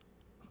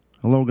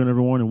Hello again,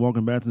 everyone, and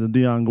welcome back to the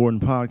Dion Gordon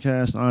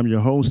Podcast. I'm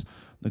your host,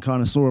 the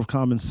connoisseur of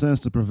common sense,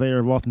 the purveyor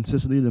of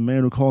authenticity, the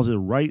man who calls it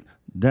right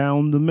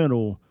down the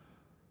middle,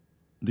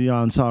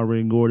 Dion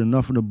Tyree Gordon.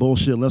 Enough of the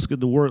bullshit. Let's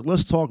get to work.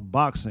 Let's talk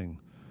boxing,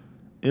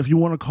 if you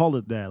want to call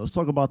it that. Let's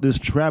talk about this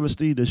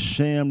travesty, this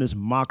sham, this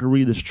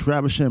mockery, this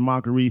travesty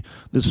mockery,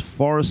 this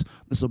farce,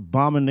 this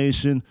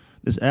abomination,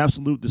 this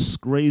absolute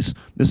disgrace,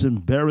 this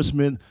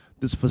embarrassment,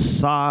 this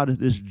facade,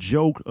 this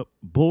joke,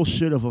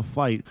 bullshit of a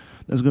fight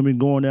that's going to be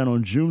going down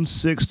on June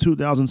 6,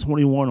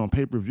 2021 on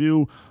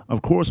pay-per-view.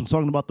 Of course, I'm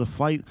talking about the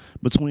fight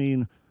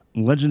between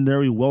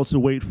legendary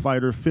welterweight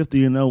fighter,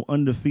 50-0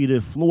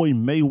 undefeated Floyd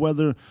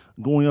Mayweather,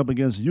 going up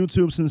against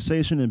YouTube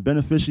sensation and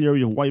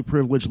beneficiary of white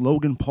privilege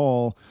Logan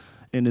Paul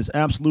in this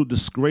absolute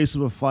disgrace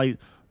of a fight,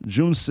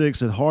 June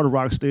 6 at Hard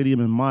Rock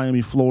Stadium in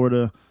Miami,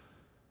 Florida.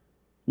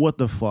 What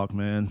the fuck,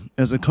 man?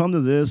 As it come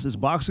to this, is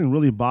boxing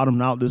really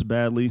bottomed out this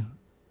badly?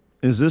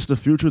 Is this the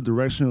future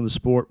direction of the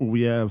sport where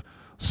we have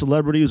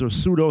celebrities or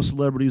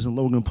pseudo-celebrities in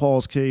Logan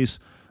Paul's case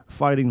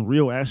fighting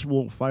real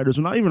actual fighters?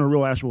 Or not even a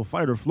real actual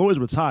fighter. Floyd's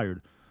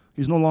retired.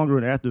 He's no longer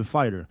an active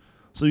fighter.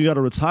 So you got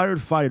a retired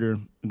fighter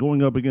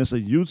going up against a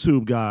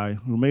YouTube guy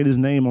who made his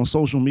name on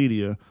social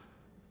media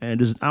and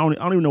just I don't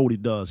even know what he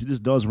does. He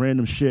just does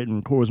random shit and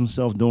records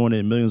himself doing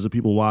it, millions of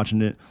people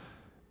watching it.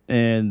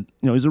 And,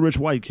 he's a rich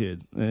white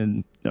kid.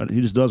 And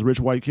he just does rich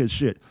white kid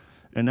shit.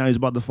 And now he's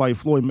about to fight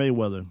Floyd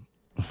Mayweather.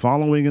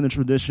 Following in the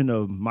tradition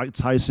of Mike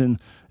Tyson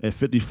at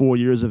 54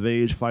 years of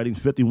age, fighting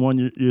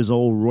 51 years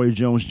old Roy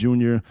Jones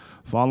Jr.,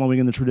 following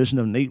in the tradition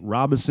of Nate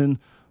Robinson,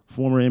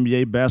 former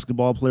NBA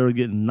basketball player,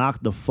 getting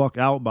knocked the fuck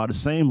out by the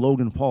same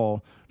Logan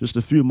Paul just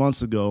a few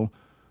months ago.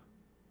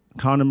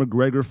 Conor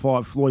McGregor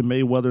fought Floyd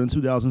Mayweather in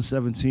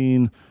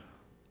 2017.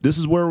 This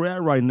is where we're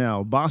at right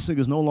now. Boxing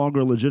is no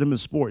longer a legitimate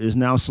sport. It's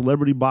now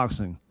celebrity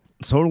boxing.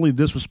 Totally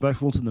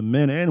disrespectful to the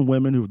men and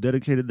women who have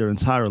dedicated their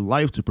entire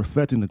life to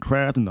perfecting the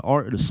craft and the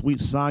art of the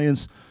sweet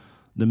science.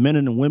 The men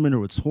and the women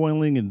who are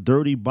toiling in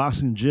dirty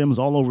boxing gyms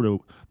all over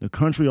the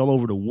country, all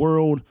over the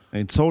world.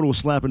 A total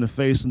slap in the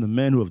face to the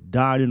men who have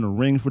died in the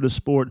ring for the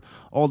sport.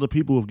 All the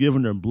people who have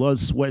given their blood,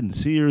 sweat, and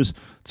tears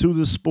to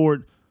the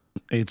sport.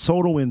 A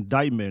total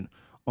indictment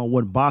on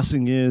what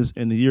boxing is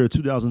in the year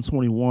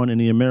 2021 in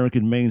the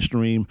American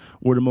mainstream,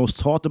 where the most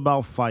talked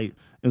about fight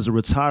is a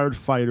retired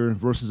fighter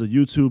versus a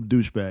YouTube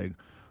douchebag.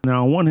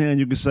 Now, on one hand,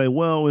 you can say,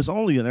 well, it's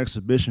only an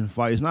exhibition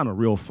fight. It's not a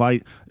real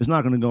fight. It's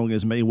not going to go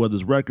against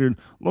Mayweather's record.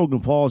 Logan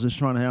Paul's just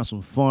trying to have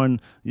some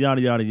fun, yada,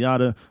 yada,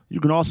 yada.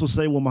 You can also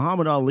say, well,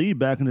 Muhammad Ali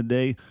back in the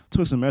day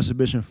took some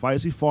exhibition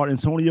fights. He fought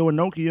Antonio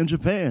Inoki in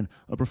Japan,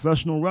 a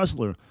professional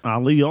wrestler.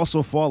 Ali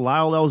also fought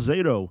Lyle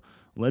Alzado,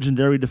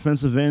 legendary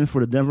defensive end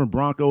for the Denver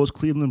Broncos,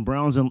 Cleveland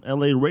Browns, and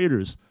LA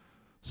Raiders.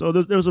 So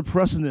there's a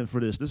precedent for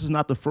this. This is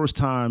not the first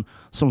time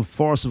some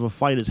farce of a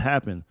fight has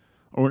happened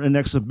or an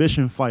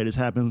exhibition fight has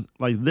happened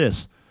like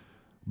this.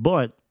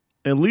 But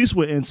at least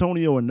with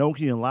Antonio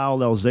Inoki and Lyle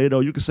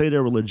Alzado, you could say they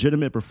were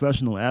legitimate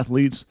professional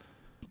athletes.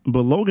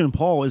 But Logan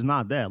Paul is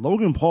not that.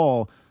 Logan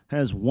Paul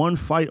has one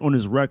fight on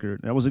his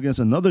record. That was against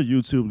another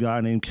YouTube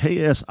guy named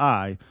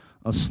KSI,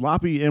 a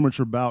sloppy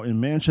amateur bout in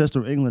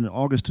Manchester, England in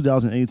August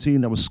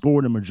 2018 that was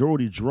scored a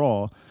majority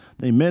draw.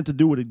 They meant to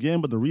do it again,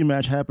 but the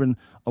rematch happened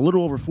a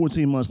little over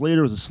 14 months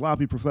later as a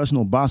sloppy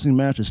professional boxing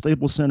match at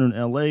Staples Center in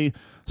L.A.,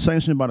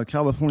 sanctioned by the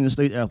California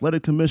State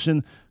Athletic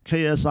Commission.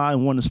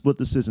 KSI won the split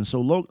decision.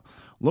 So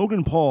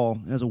Logan Paul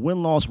has a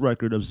win-loss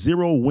record of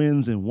 0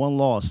 wins and 1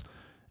 loss.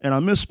 And I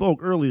misspoke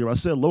earlier. I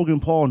said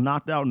Logan Paul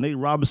knocked out Nate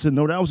Robinson.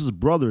 No, that was his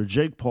brother,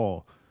 Jake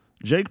Paul.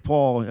 Jake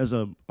Paul has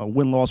a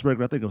win-loss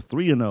record, I think, of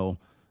 3-0.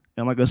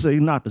 And like I said, he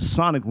knocked the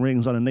sonic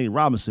rings out of Nate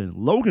Robinson.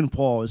 Logan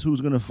Paul is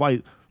who's going to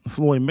fight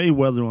Floyd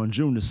Mayweather on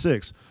June the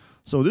 6th.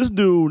 So this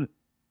dude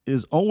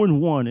is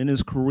 0-1 in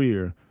his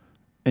career,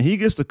 and he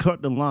gets to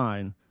cut the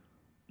line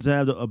to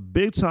have a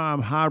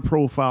big-time,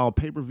 high-profile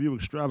pay-per-view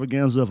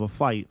extravaganza of a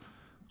fight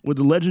with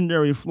the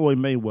legendary Floyd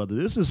Mayweather.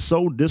 This is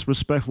so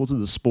disrespectful to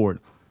the sport.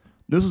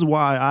 This is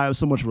why I have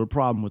so much of a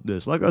problem with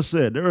this. Like I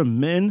said, there are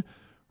men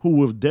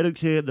who have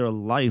dedicated their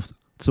life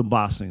to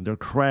boxing, their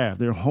craft,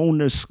 they're honed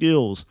their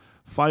skills,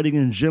 fighting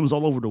in gyms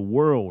all over the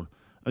world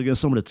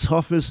against some of the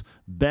toughest,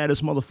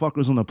 baddest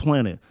motherfuckers on the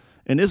planet.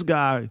 And this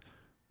guy,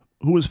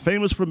 who is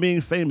famous for being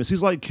famous,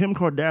 he's like Kim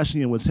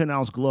Kardashian with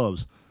 10-ounce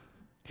gloves.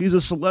 He's a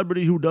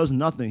celebrity who does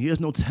nothing. He has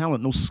no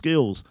talent, no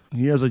skills.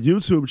 He has a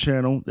YouTube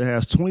channel that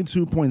has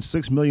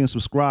 22.6 million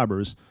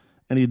subscribers,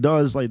 and he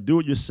does like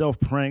do-it-yourself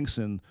pranks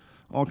and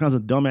all kinds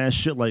of dumbass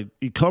shit. Like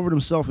he covered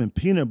himself in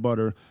peanut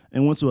butter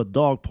and went to a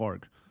dog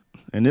park.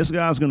 And this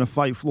guy's going to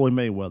fight Floyd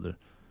Mayweather.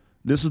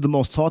 This is the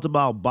most talked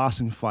about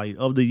boxing fight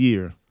of the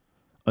year.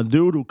 A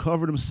dude who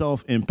covered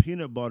himself in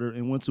peanut butter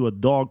and went to a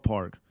dog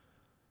park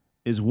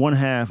is one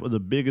half of the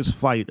biggest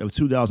fight of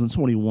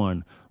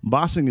 2021.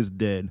 Boxing is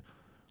dead.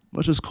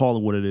 Let's just call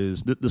it what it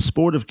is. The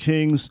sport of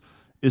kings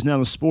is now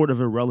the sport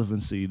of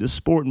irrelevancy. This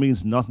sport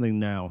means nothing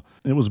now.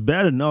 It was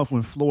bad enough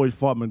when Floyd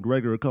fought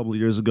McGregor a couple of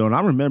years ago, and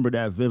I remember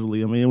that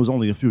vividly. I mean, it was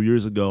only a few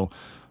years ago.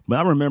 But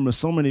I remember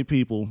so many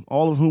people,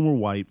 all of whom were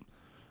white,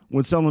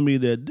 were telling me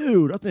that,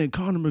 dude, I think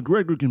Conor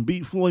McGregor can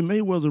beat Floyd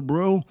Mayweather,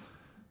 bro.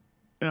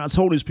 And I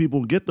told these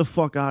people, get the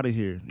fuck out of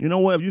here. You know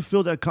what? If you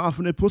feel that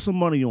confident, put some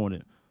money on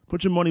it.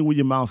 Put your money where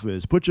your mouth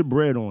is. Put your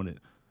bread on it.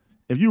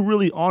 If you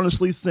really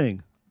honestly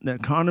think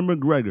that Conor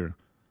McGregor,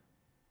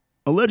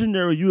 a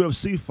legendary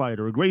UFC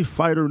fighter, a great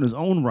fighter in his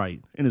own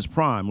right, in his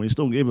prime, when he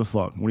still gave a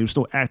fuck, when he was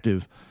still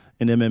active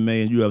in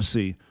MMA and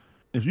UFC,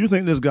 if you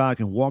think this guy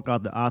can walk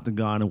out the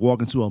octagon and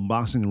walk into a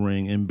boxing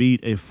ring and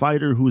beat a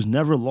fighter who's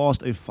never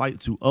lost a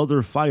fight to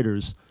other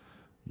fighters,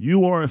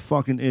 you are a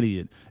fucking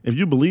idiot. If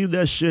you believe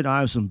that shit, I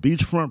have some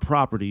beachfront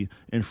property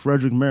in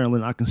Frederick,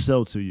 Maryland I can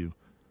sell to you.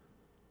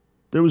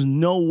 There was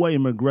no way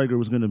McGregor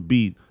was going to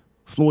beat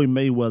Floyd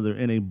Mayweather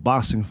in a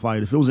boxing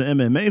fight. If it was an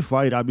MMA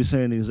fight, I'd be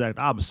saying the exact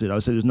opposite. I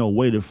would say there's no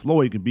way that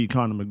Floyd could beat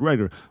Conor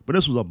McGregor. But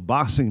this was a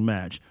boxing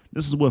match.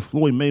 This is what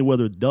Floyd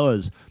Mayweather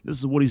does. This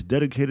is what he's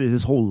dedicated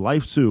his whole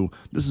life to.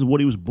 This is what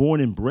he was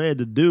born and bred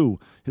to do.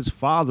 His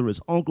father,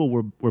 his uncle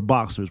were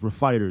boxers, were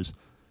fighters.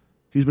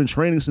 He's been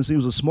training since he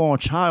was a small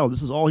child.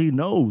 This is all he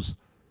knows.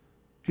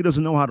 He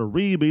doesn't know how to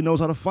read, but he knows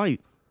how to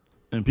fight.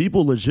 And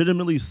people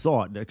legitimately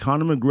thought that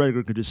Conor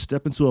McGregor could just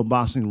step into a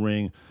boxing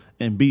ring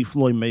and beat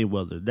Floyd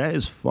Mayweather. That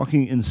is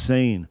fucking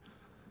insane.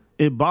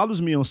 It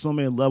bothers me on so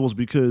many levels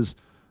because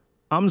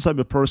I'm the type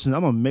of person,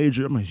 I'm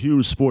a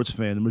huge sports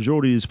fan. The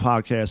majority of these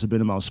podcasts have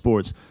been about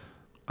sports.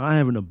 I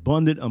have an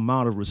abundant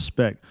amount of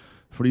respect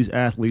for these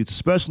athletes,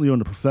 especially on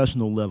the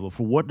professional level,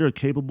 for what they're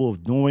capable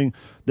of doing.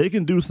 They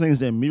can do things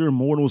that mere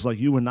mortals like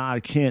you and I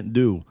can't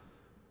do.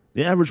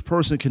 The average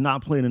person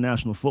cannot play in the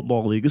National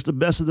Football League. It's the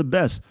best of the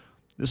best.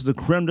 This is the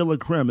creme de la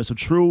creme. It's a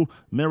true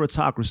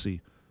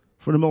meritocracy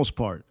for the most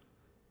part.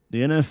 The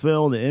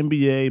NFL, the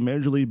NBA,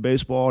 Major League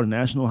Baseball, the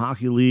National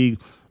Hockey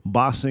League,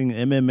 boxing,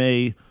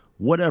 MMA,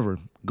 whatever,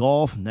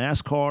 golf,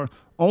 NASCAR,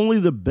 only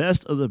the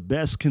best of the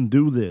best can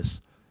do this.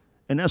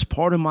 And that's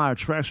part of my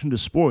attraction to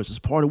sports. It's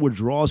part of what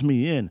draws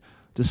me in,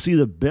 to see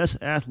the best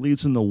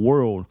athletes in the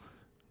world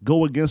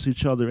go against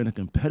each other in a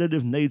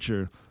competitive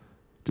nature,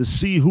 to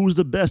see who's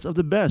the best of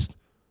the best.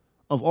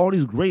 Of all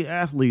these great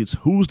athletes,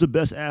 who's the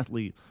best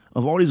athlete?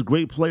 Of all these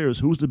great players,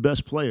 who's the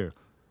best player?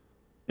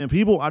 And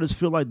people, I just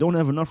feel like, don't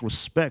have enough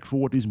respect for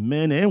what these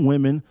men and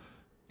women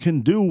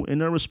can do in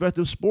their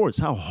respective sports,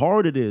 how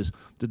hard it is,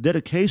 the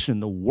dedication,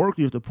 the work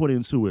you have to put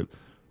into it,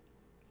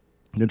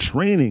 the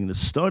training, the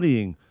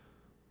studying,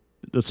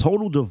 the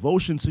total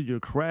devotion to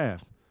your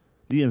craft,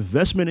 the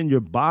investment in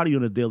your body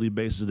on a daily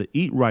basis, to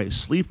eat right,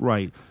 sleep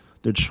right,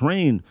 to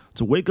train,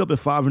 to wake up at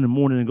 5 a.m.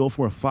 and go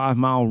for a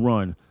 5-mile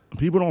run.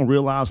 People don't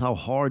realize how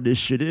hard this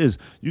shit is.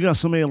 You got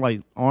so many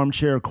like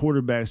armchair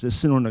quarterbacks that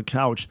sit on the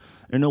couch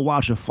and they'll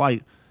watch a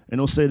fight and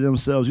they'll say to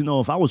themselves, you know,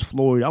 if I was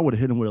Floyd, I would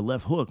have hit him with a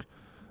left hook.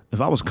 If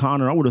I was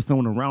Conor, I would have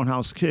thrown a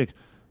roundhouse kick.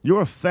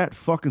 You're a fat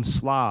fucking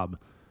slob.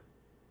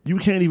 You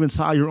can't even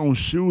tie your own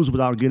shoes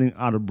without getting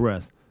out of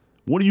breath.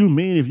 What do you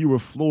mean if you were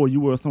Floyd, you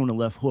would have thrown a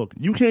left hook?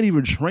 You can't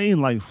even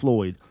train like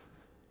Floyd.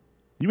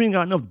 You ain't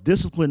got enough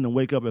discipline to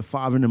wake up at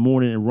 5 a.m.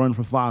 and run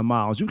for 5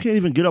 miles. You can't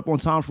even get up on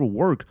time for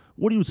work.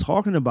 What are you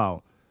talking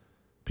about?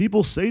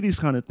 People say these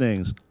kind of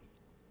things.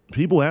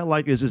 People act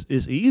like it's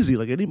easy,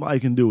 like anybody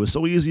can do it. It's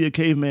so easy a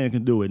caveman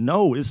can do it.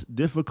 No, it's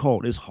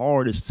difficult. It's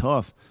hard. It's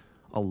tough.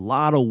 A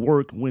lot of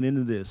work went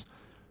into this.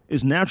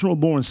 It's natural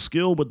born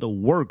skill, but the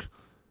work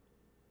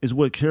is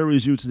what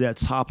carries you to that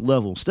top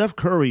level. Steph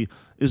Curry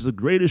is the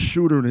greatest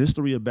shooter in the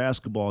history of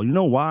basketball. You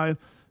know why?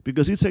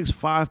 Because he takes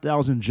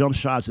 5,000 jump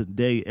shots a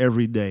day,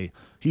 every day.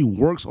 He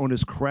works on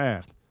his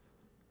craft.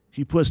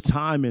 He puts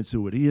time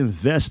into it. He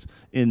invests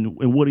in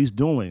what he's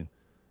doing.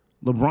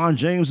 LeBron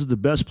James is the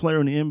best player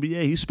in the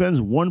NBA. He spends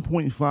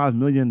 $1.5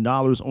 million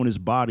on his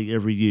body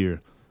every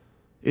year.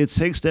 It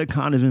takes that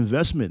kind of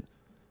investment.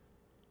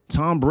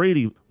 Tom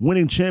Brady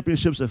winning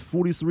championships at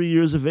 43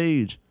 years of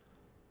age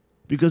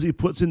because he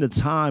puts in the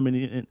time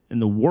and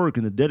the work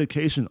and the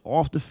dedication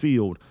off the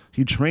field.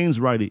 He trains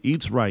right. He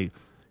eats right.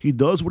 He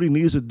does what he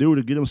needs to do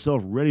to get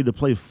himself ready to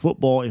play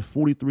football at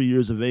 43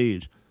 years of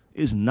age.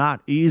 It's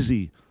not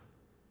easy.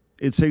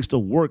 It takes the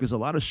work. There's a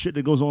lot of shit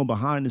that goes on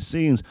behind the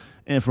scenes.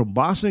 And for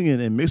boxing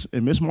and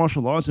mixed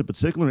martial arts in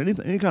particular,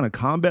 any kind of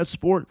combat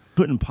sport,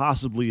 couldn't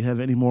possibly have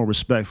any more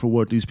respect for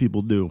what these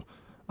people do.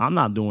 I'm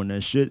not doing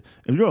that shit.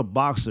 If you're a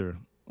boxer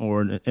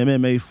or an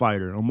MMA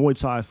fighter, a Muay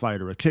Thai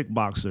fighter, a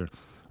kickboxer,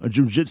 a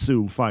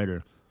jiu-jitsu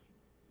fighter,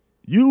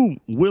 you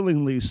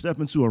willingly step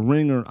into a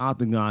ring or an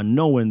octagon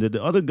knowing that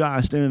the other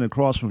guy standing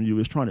across from you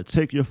is trying to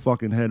take your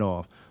fucking head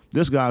off.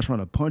 This guy's trying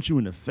to punch you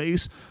in the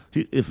face.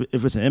 If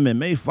it's an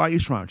MMA fight,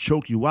 he's trying to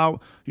choke you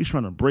out. He's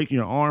trying to break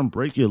your arm,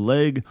 break your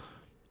leg.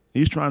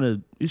 He's trying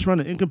to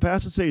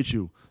incapacitate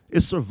you.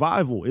 It's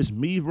survival. It's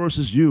me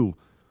versus you.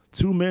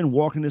 Two men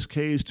walk in this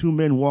cage, two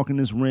men walk in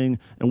this ring,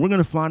 and we're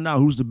going to find out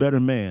who's the better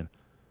man.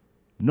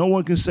 No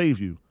one can save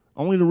you.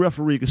 Only the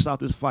referee can stop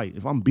this fight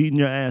if I'm beating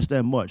your ass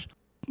that much.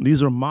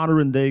 These are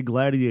modern-day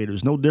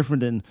gladiators, no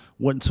different than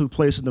what took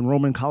place in the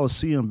Roman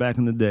Colosseum back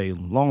in the day, a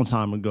long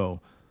time ago.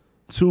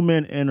 Two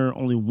men enter,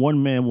 only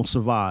one man will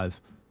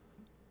survive.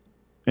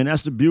 And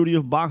that's the beauty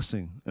of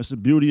boxing. That's the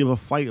beauty of a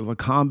fight, of a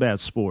combat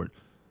sport.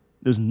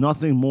 There's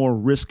nothing more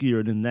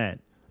riskier than that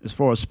as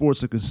far as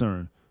sports are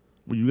concerned,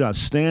 where you got to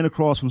stand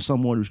across from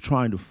someone who's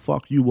trying to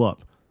fuck you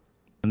up.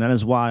 And that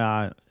is why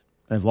I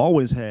have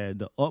always had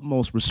the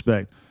utmost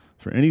respect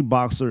for any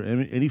boxer,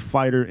 any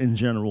fighter in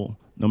general,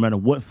 no matter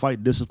what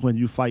fight discipline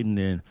you fighting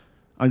in.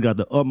 I got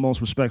the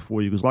utmost respect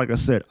for you because, like I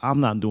said,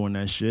 I'm not doing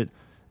that shit.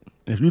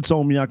 If you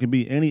told me I could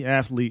be any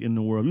athlete in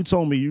the world, you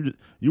told me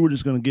you were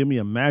just going to give me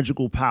a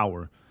magical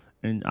power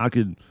and I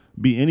could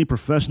be any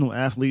professional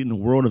athlete in the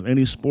world of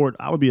any sport,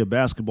 I would be a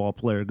basketball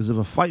player because if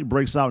a fight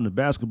breaks out in a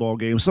basketball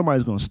game,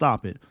 somebody's going to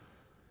stop it.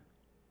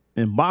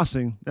 In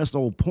boxing, that's the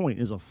whole point,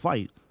 is a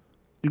fight.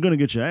 You're going to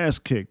get your ass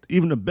kicked.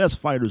 Even the best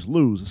fighters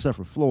lose, except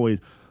for Floyd.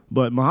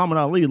 But Muhammad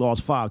Ali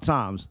lost 5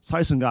 times.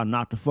 Tyson got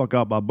knocked the fuck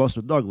out by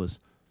Buster Douglas.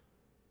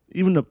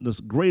 Even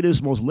the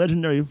greatest, most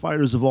legendary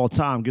fighters of all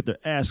time get their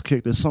ass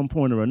kicked at some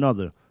point or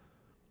another.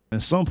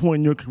 At some point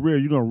in your career,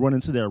 you're going to run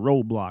into that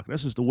roadblock.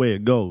 That's just the way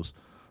it goes.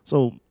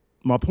 So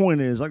my point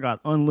is I got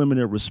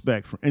unlimited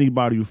respect for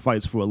anybody who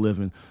fights for a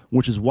living,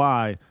 which is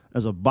why,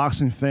 as a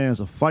boxing fan, as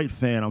a fight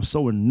fan, I'm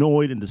so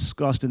annoyed and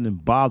disgusted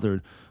and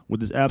bothered with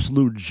this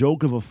absolute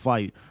joke of a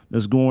fight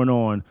that's going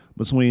on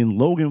between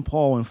Logan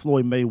Paul and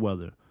Floyd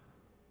Mayweather.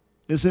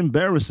 It's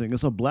embarrassing.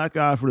 It's a black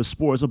eye for the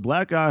sport. It's a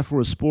black eye for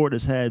a sport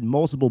that's had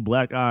multiple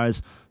black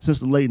eyes since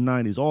the late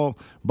 90s.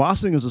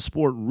 Boxing is a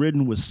sport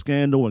ridden with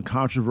scandal and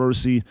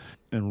controversy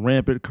and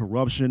rampant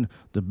corruption.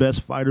 The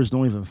best fighters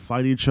don't even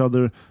fight each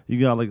other.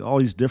 You got like all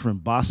these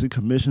different boxing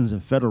commissions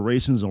and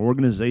federations and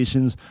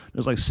organizations.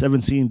 There's like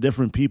 17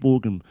 different people who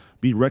can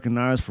be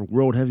recognized for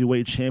world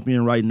heavyweight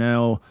champion right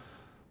now.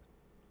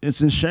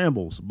 It's in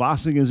shambles.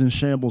 Boxing is in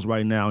shambles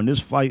right now, and this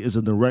fight is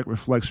a direct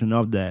reflection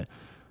of that.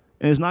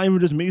 And it's not even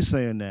just me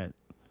saying that.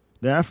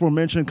 The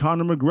aforementioned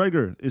Conor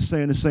McGregor is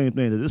saying the same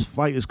thing, that this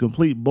fight is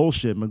complete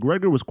bullshit.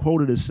 McGregor was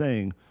quoted as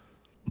saying,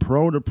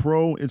 pro to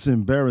pro, it's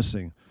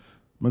embarrassing.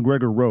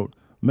 McGregor wrote,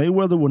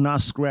 Mayweather will not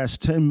scratch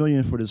 $10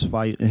 million for this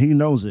fight, and he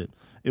knows it.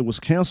 It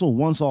was canceled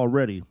once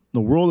already.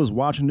 The world is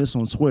watching this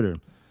on Twitter.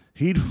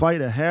 He'd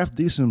fight a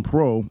half-decent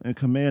pro and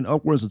command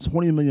upwards of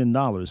 $20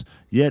 million,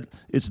 yet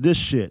it's this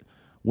shit.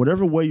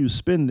 Whatever way you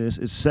spin this,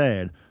 it's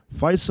sad.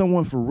 Fight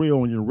someone for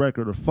real on your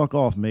record or fuck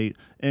off, mate.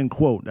 End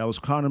quote. That was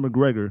Conor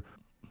McGregor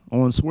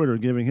on Twitter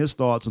giving his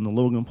thoughts on the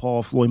Logan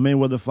Paul-Floyd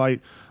Mayweather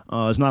fight.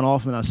 It's not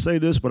often I say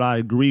this, but I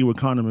agree with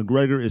Conor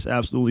McGregor. It's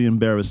absolutely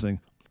embarrassing.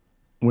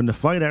 When the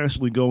fight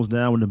actually goes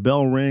down, when the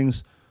bell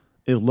rings,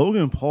 if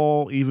Logan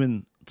Paul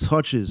even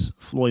touches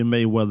Floyd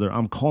Mayweather,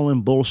 I'm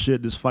calling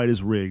bullshit. This fight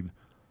is rigged.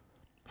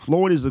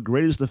 Floyd is the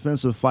greatest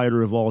defensive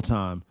fighter of all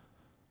time.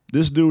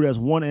 This dude has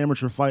one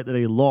amateur fight that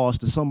he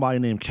lost to somebody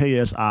named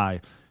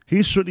KSI.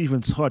 He shouldn't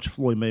even touch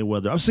Floyd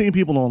Mayweather. I've seen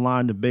people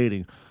online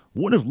debating,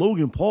 what if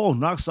Logan Paul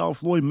knocks out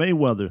Floyd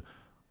Mayweather?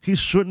 He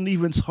shouldn't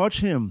even touch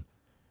him.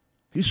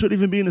 He shouldn't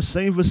even be in the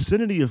same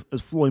vicinity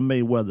as Floyd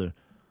Mayweather.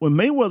 When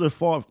Mayweather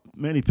fought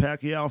Manny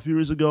Pacquiao a few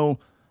years ago,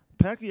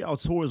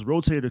 Pacquiao tore his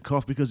rotator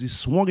cuff because he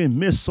swung and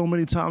missed so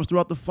many times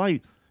throughout the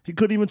fight. He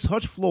couldn't even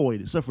touch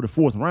Floyd, except for the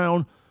 4th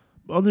round.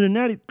 But other than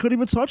that, he couldn't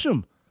even touch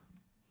him.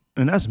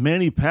 And that's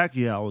Manny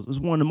Pacquiao. He's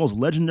one of the most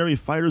legendary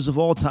fighters of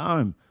all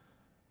time.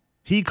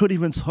 He couldn't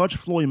even touch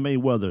Floyd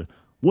Mayweather.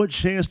 What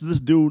chance does this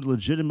dude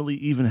legitimately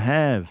even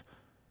have?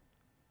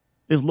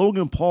 If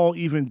Logan Paul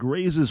even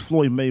grazes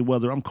Floyd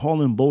Mayweather, I'm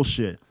calling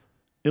bullshit.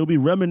 It'll be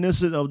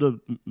reminiscent of the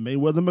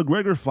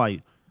Mayweather-McGregor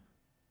fight.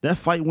 That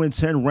fight went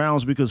 10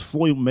 rounds because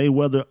Floyd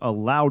Mayweather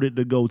allowed it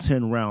to go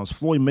 10 rounds.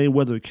 Floyd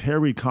Mayweather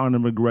carried Conor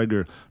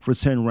McGregor for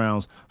 10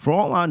 rounds. For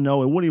all I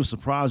know, it wouldn't even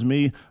surprise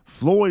me,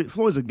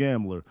 Floyd's a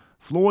gambler.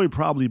 Floyd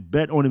probably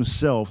bet on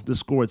himself to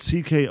score a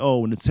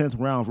TKO in the 10th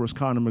round versus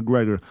Conor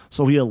McGregor.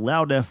 So he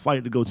allowed that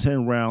fight to go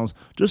 10 rounds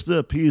just to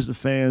appease the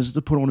fans, just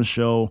to put on a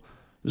show,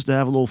 just to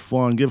have a little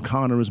fun, give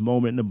Conor his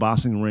moment in the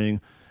boxing ring.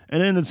 And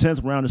then in the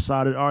 10th round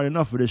decided, all right,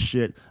 enough of this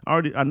shit.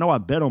 I know I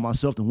bet on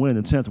myself to win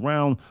in the 10th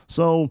round,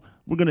 so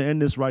we're going to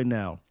end this right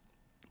now.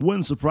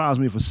 Wouldn't surprise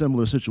me if a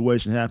similar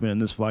situation happened in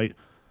this fight.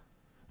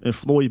 If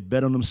Floyd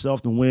bet on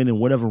himself to win in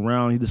whatever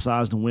round he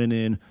decides to win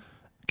in,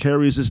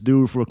 carries this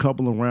dude for a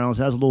couple of rounds,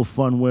 has a little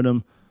fun with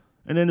him,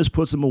 and then just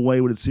puts him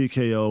away with a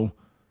TKO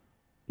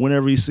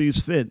whenever he sees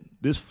fit.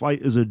 This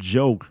fight is a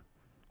joke.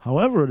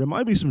 However, there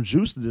might be some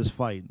juice to this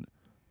fight.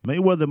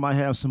 Mayweather might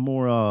have some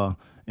more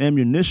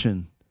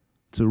ammunition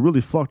to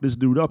really fuck this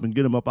dude up and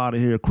get him up out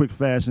of here quick,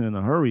 fast, and in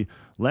a hurry.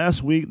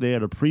 Last week, they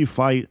had a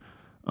pre-fight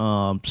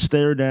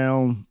stare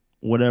down,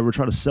 whatever,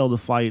 try to sell the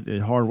fight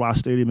at Hard Rock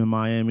Stadium in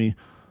Miami,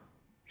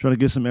 try to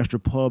get some extra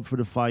pub for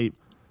the fight.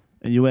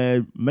 And you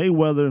had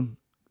Mayweather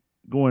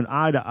going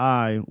eye to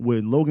eye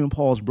with Logan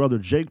Paul's brother,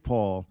 Jake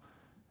Paul.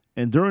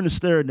 And during the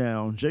stare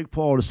down, Jake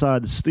Paul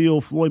decided to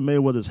steal Floyd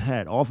Mayweather's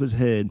hat off his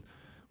head,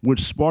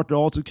 which sparked the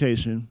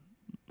altercation.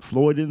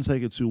 Floyd didn't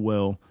take it too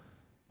well.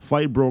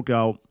 Fight broke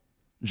out.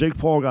 Jake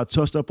Paul got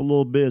touched up a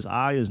little bit. His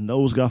eye, his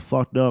nose got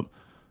fucked up.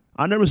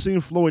 I never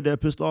seen Floyd that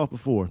pissed off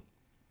before.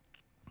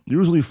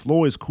 Usually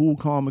Floyd's cool,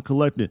 calm, and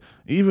collected.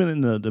 Even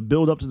in the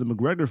build-up to the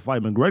McGregor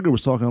fight, McGregor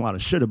was talking a lot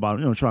of shit about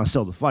him, trying to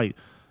sell the fight.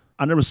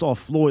 I never saw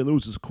Floyd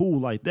lose his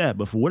cool like that.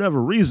 But for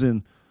whatever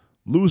reason,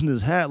 losing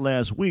his hat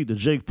last week to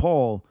Jake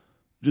Paul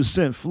just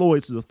sent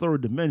Floyd to the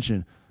third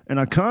dimension. And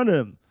I kind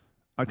of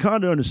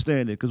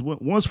understand it, because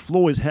once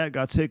Floyd's hat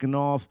got taken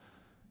off,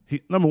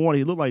 number one,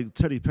 he looked like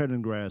Teddy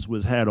Pendergrass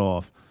with his hat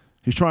off.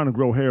 He's trying to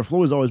grow hair.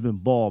 Floyd's always been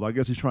bald, but I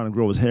guess he's trying to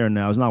grow his hair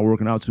now. It's not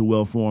working out too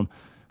well for him.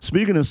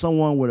 Speaking as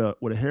someone with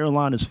a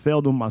hairline that's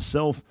failed him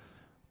myself,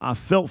 I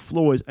felt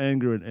Floyd's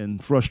anger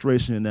and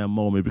frustration in that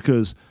moment,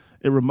 because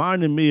it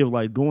reminded me of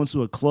like going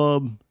to a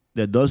club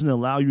that doesn't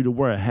allow you to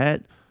wear a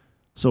hat.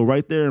 So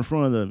right there in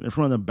front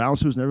of the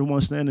bouncers and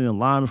everyone standing in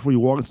line before you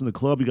walk into the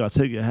club, you got to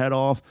take your hat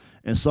off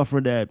and suffer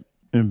that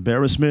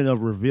embarrassment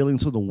of revealing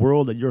to the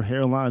world that your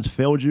hairline's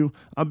failed you.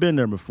 I've been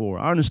there before.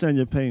 I understand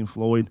your pain,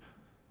 Floyd.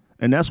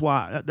 And that's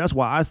why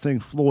I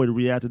think Floyd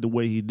reacted the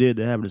way he did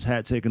to having his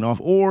hat taken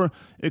off. Or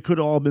it could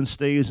have all been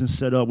staged and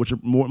set up, which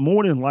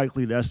more than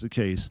likely that's the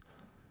case.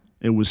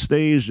 It was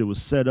staged, it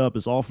was set up,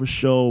 it's all for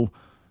show,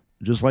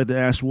 just like the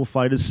actual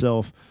fight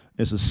itself.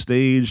 It's a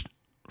staged,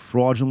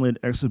 fraudulent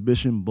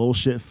exhibition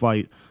bullshit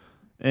fight.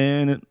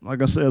 And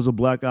like I said, it's a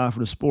black eye for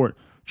the sport.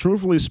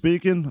 Truthfully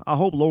speaking, I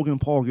hope Logan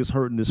Paul gets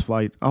hurt in this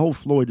fight. I hope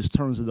Floyd just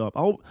turns it up.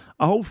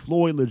 I hope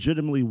Floyd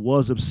legitimately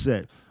was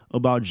upset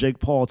about Jake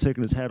Paul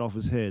taking his hat off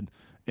his head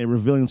and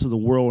revealing to the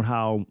world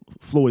how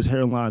Floyd's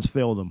hairlines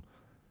failed him.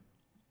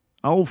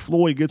 I hope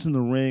Floyd gets in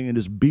the ring and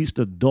just beats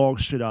the dog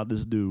shit out of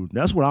this dude.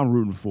 That's what I'm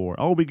rooting for.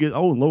 I hope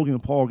Logan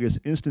Paul gets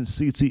instant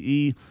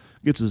CTE,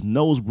 gets his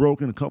nose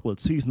broken, a couple of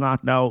teeth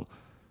knocked out,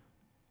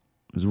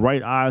 his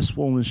right eye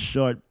swollen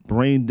shut,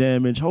 brain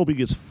damage. I hope he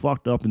gets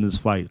fucked up in this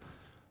fight.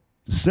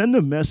 Send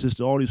a message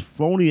to all these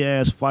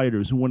phony-ass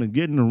fighters who want to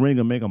get in the ring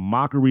and make a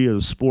mockery of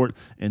the sport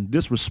and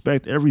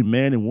disrespect every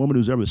man and woman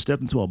who's ever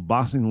stepped into a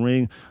boxing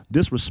ring,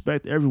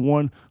 disrespect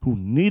everyone who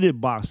needed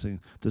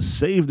boxing to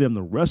save them,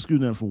 to rescue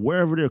them from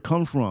wherever they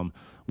come from,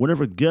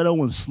 whatever ghetto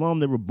and slum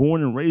they were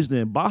born and raised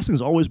in.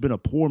 Boxing's always been a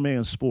poor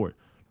man's sport.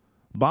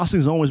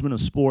 Boxing's always been a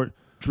sport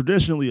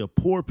traditionally of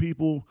poor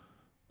people,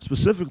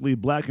 specifically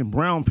black and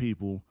brown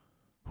people,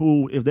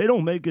 who, if they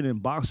don't make it in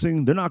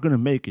boxing, they're not going to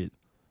make it.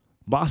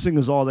 Boxing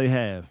is all they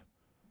have.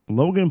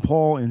 Logan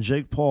Paul and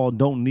Jake Paul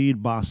don't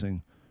need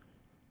boxing.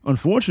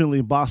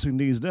 Unfortunately, boxing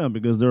needs them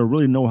because there are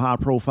really no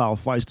high-profile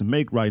fights to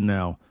make right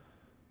now.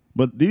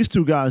 But these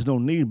two guys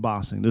don't need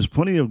boxing. There's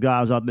plenty of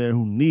guys out there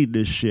who need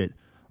this shit,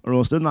 or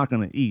else they're not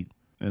going to eat.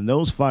 And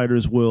those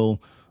fighters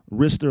will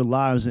risk their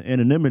lives in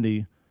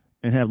anonymity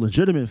and have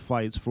legitimate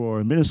fights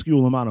for a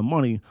minuscule amount of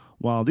money,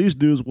 while these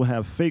dudes will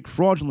have fake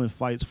fraudulent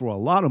fights for a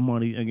lot of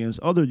money against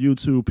other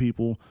YouTube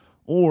people,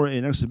 or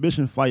an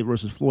exhibition fight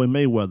versus Floyd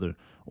Mayweather,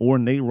 or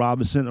Nate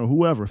Robinson, or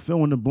whoever,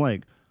 fill in the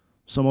blank.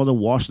 Some other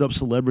washed-up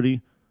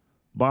celebrity.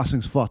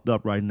 Boxing's fucked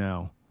up right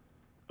now.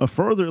 A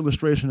further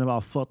illustration of how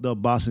fucked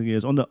up boxing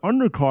is, on the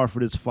undercard for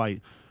this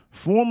fight,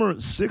 former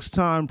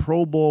 6-time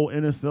Pro Bowl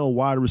NFL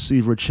wide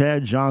receiver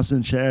Chad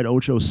Johnson, Chad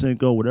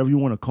Ochocinco, whatever you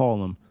want to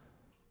call him,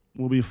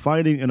 will be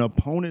fighting an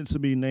opponent to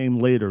be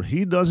named later.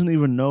 He doesn't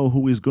even know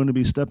who he's going to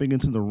be stepping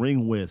into the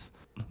ring with.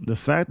 The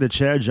fact that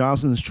Chad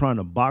Johnson is trying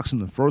to box in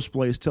the first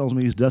place tells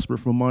me he's desperate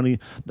for money.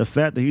 The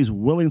fact that he's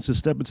willing to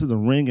step into the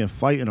ring and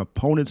fight an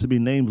opponent to be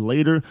named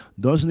later,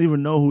 doesn't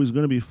even know who he's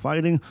going to be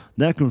fighting,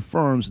 that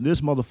confirms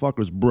this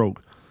motherfucker's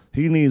broke.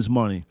 He needs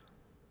money.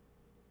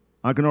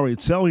 I can already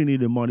tell he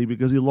needed money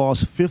because he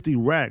lost 50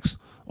 racks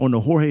on the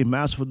Jorge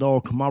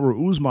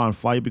Masvidal-Kamaru Usman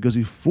fight because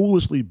he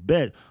foolishly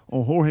bet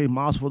on Jorge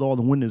Masvidal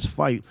to win this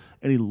fight,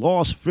 and he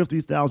lost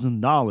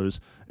 $50,000.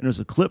 And there's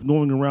a clip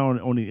going around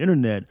on the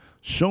internet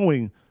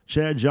showing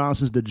Chad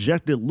Johnson's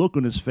dejected look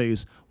on his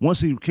face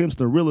once he came to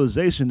the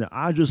realization that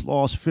I just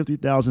lost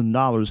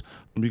 $50,000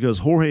 because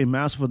Jorge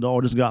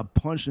Masvidal just got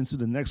punched into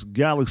the next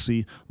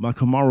galaxy by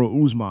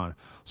Kamaru Usman.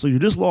 So you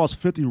just lost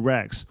 50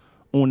 racks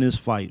on this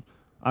fight.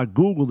 I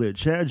Googled it.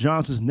 Chad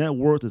Johnson's net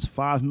worth is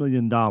 $5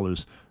 million.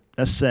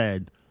 That's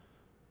sad.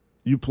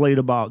 You played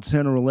about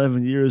 10 or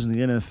 11 years in the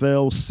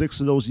NFL, 6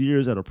 of those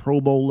years at a Pro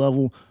Bowl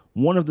level,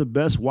 one of the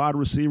best wide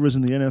receivers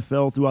in the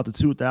NFL throughout the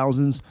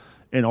 2000s,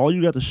 and all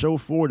you got to show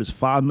for it is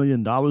 $5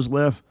 million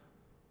left,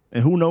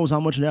 and who knows how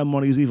much of that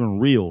money is even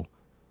real.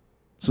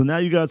 So now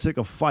you got to take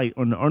a fight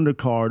on the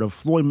undercard of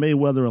Floyd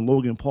Mayweather and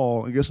Logan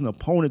Paul against an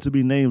opponent to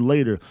be named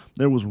later.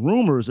 There was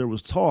rumors, there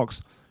was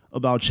talks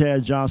about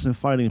Chad Johnson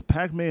fighting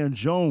Pac-Man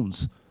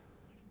Jones.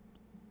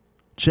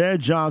 Chad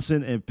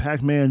Johnson and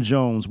Pac-Man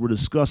Jones were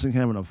discussing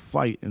having a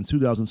fight in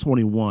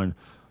 2021.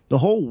 The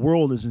whole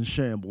world is in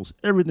shambles.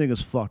 Everything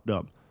is fucked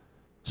up.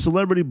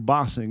 Celebrity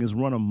boxing is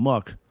run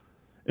amok.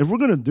 If we're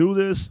gonna do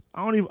this,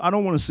 I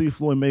don't want to see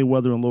Floyd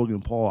Mayweather and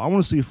Logan Paul. I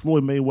want to see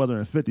Floyd Mayweather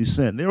and 50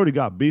 Cent. They already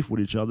got beef with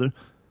each other.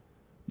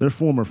 They're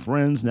former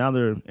friends. Now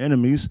they're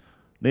enemies.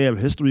 They have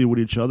history with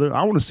each other.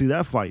 I want to see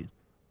that fight.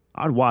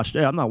 I'd watch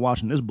that. I'm not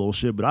watching this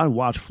bullshit, but I'd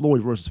watch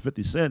Floyd versus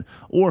 50 Cent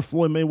or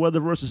Floyd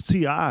Mayweather versus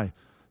T.I.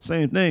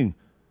 Same thing.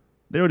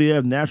 They already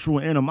have natural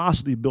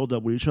animosity built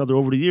up with each other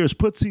over the years.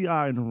 Put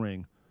T.I. in the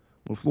ring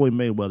with Floyd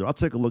Mayweather. I'll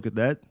take a look at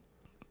that.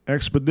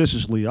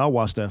 Expeditiously, I'll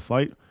watch that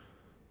fight.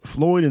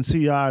 Floyd and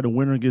T.I., the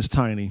winner gets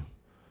tiny.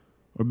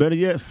 Or better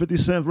yet, 50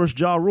 Cent versus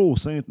Ja Rule,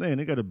 same thing.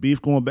 They got a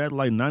beef going back to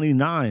like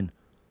 99.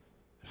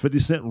 50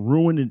 Cent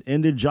ruined and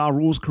ended Ja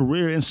Rule's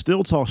career and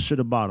still talk shit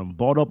about him.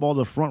 Bought up all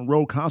the front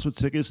row concert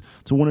tickets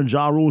to one of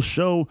Ja Rule's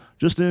show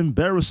just to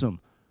embarrass him.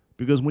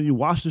 Because when you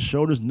watch the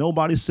show, there's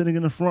nobody sitting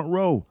in the front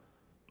row.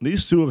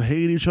 These two have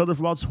hated each other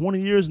for about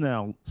 20 years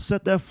now.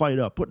 Set that fight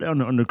up. Put that on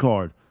the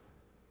undercard.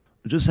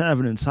 Just have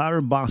an entire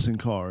boxing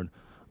card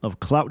of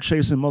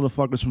clout-chasing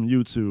motherfuckers from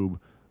YouTube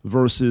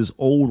versus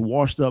old,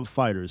 washed-up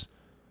fighters.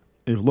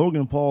 If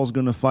Logan Paul's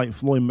going to fight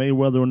Floyd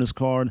Mayweather on this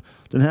card,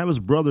 then have his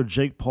brother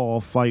Jake Paul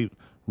fight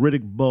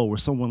Riddick Bowe or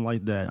someone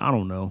like that. I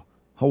don't know.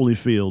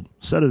 Holyfield.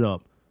 Set it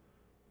up.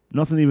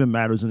 Nothing even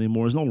matters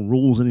anymore. There's no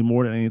rules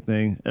anymore to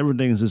anything.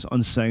 Everything is just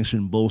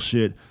unsanctioned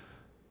bullshit.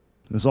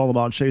 It's all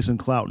about chasing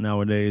clout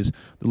nowadays.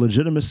 The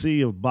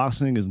legitimacy of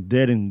boxing is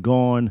dead and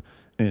gone,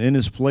 and in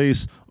its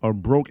place are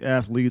broke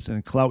athletes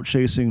and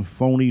clout-chasing,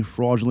 phony,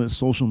 fraudulent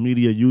social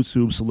media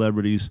YouTube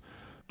celebrities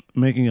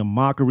making a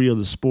mockery of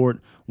the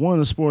sport. One of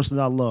the sports that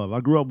I love.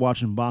 I grew up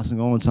watching boxing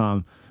all the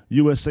time.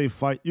 USA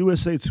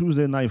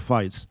Tuesday night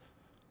fights.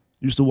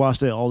 Used to watch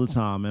that all the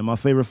time, man. My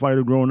favorite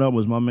fighter growing up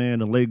was my man,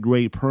 the late,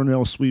 great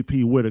Pernell Sweet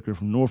Pea Whitaker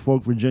from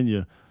Norfolk,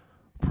 Virginia,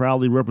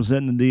 proudly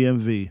representing the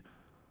DMV.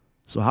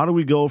 So how do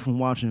we go from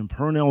watching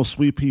Pernell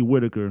Sweet Pea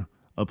Whitaker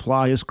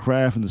apply his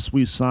craft and the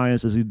sweet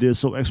science as he did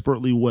so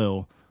expertly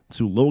well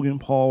to Logan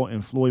Paul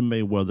and Floyd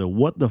Mayweather?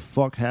 What the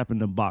fuck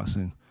happened to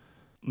boxing?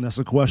 And that's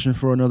a question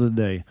for another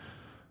day.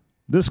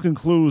 This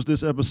concludes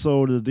this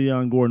episode of the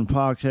Dion Gordon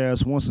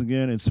Podcast. Once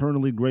again,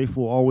 eternally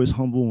grateful, always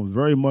humble, and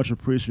very much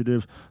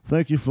appreciative.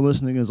 Thank you for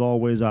listening as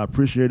always. I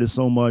appreciate it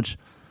so much.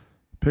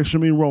 Picture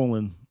me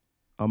rolling.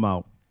 I'm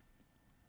out.